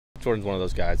Jordan's one of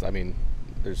those guys. I mean,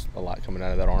 there's a lot coming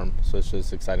out of that arm, so it's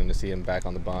just exciting to see him back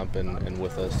on the bump and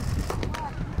with us.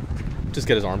 Just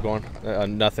get his arm going.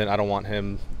 Nothing. I don't want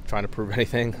him trying to prove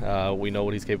anything. We know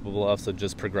what he's capable of, so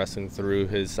just progressing through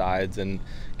his sides and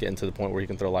getting to the point where he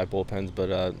can throw live bullpens,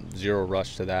 but zero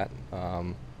rush to that.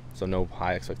 So no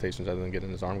high expectations other than getting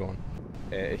his arm going.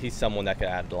 He's someone that could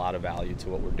add a lot of value to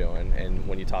what we're doing. And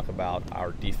when you talk about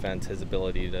our defense, his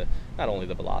ability to not only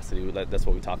the velocity, that's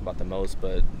what we talk about the most,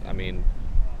 but I mean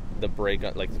the break,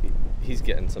 like he's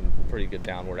getting some pretty good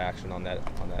downward action on that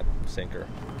sinker.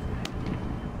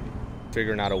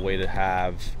 Figuring out a way to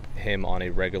have him on a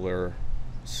regular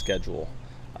schedule.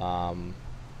 From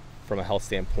a health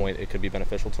standpoint, it could be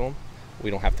beneficial to him. We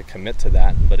don't have to commit to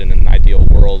that, but in an ideal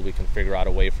world, we can figure out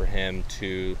a way for him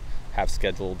to have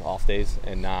scheduled off days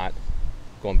and not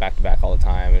going back-to-back all the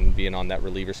time and being on that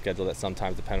reliever schedule that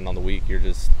sometimes, depending on the week,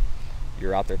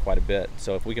 you're out there quite a bit.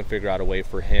 So if we can figure out a way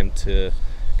for him to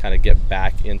kind of get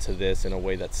back into this in a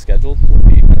way that's scheduled, it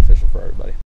would be beneficial for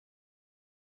everybody.